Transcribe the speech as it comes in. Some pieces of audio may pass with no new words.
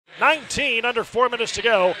19 under 4 minutes to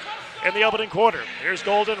go in the opening quarter. Here's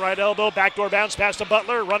Golden, right elbow, backdoor bounce pass to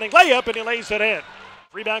Butler, running layup, and he lays it in.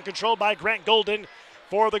 Rebound controlled by Grant Golden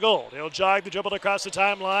for the Gold. He'll jog the dribble across the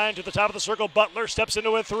timeline to the top of the circle. Butler steps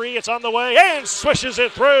into a three. It's on the way and swishes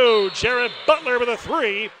it through. Jared Butler with a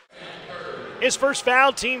three. His first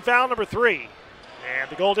foul, team foul number 3. And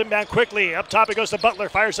the Gold inbound quickly. Up top it goes to Butler.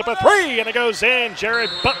 Fires up a three, and it goes in. Jared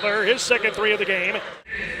Butler, his second three of the game.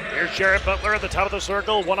 Here's Jared Butler at the top of the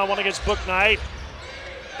circle. One-on-one against Book Knight.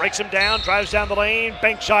 Breaks him down, drives down the lane.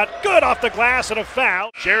 Bank shot, good off the glass, and a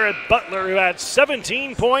foul. Jared Butler, who had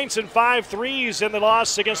 17 points and 5 threes in the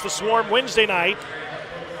loss against the Swarm Wednesday night.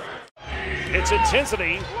 It's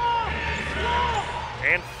intensity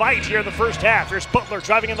and fight here in the first half. Here's Butler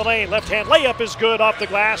driving in the lane. Left-hand layup is good off the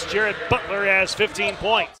glass. Jared Butler has 15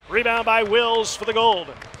 points. Rebound by Wills for the Gold.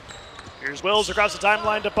 Here's Wills across the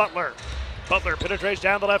timeline to Butler. Butler penetrates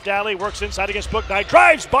down the left alley, works inside against Book Knight,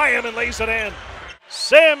 drives by him and lays it in.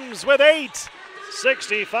 Sims with 8.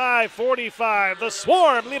 65-45. The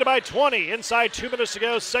Swarm lead it by 20. Inside 2 minutes to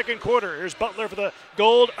go, second quarter. Here's Butler for the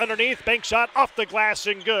Gold underneath. Bank shot off the glass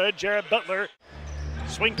and good. Jared Butler.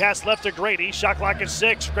 Swing pass left to Grady. Shot clock at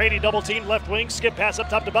 6. Grady double team left wing. Skip pass up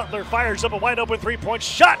top to Butler. Fires up a wide open three-point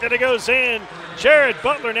shot and it goes in. Jared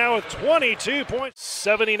Butler now with 22 points.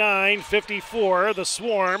 79-54. The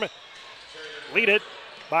Swarm lead it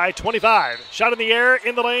by 25. Shot in the air,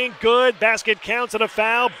 in the lane, good. Basket counts and a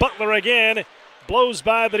foul. Butler again blows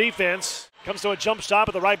by the defense. Comes to a jump stop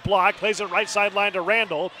at the right block. Plays it right sideline to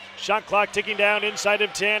Randall. Shot clock ticking down inside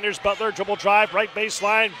of 10. Here's Butler, dribble drive, right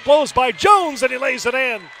baseline. Blows by Jones and he lays it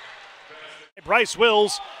in. Bryce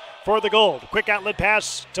Wills for the Gold. Quick outlet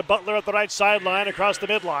pass to Butler at the right sideline across the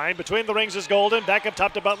midline. Between the rings is Golden. Back up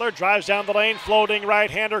top to Butler. Drives down the lane. Floating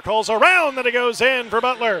right-hander calls around. Then it goes in for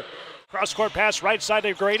Butler. Cross-court pass right side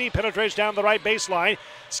to Grady. Penetrates down the right baseline.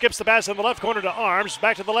 Skips the pass in the left corner to Arms.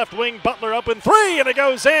 Back to the left wing. Butler up in three, and it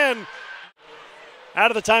goes in. Out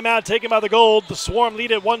of the timeout taken by the Gold. The Swarm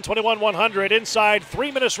lead at 121-100. Inside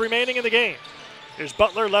 3 minutes remaining in the game. Here's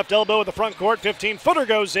Butler, left elbow in the front court. 15-footer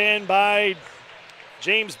goes in by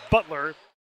James Butler.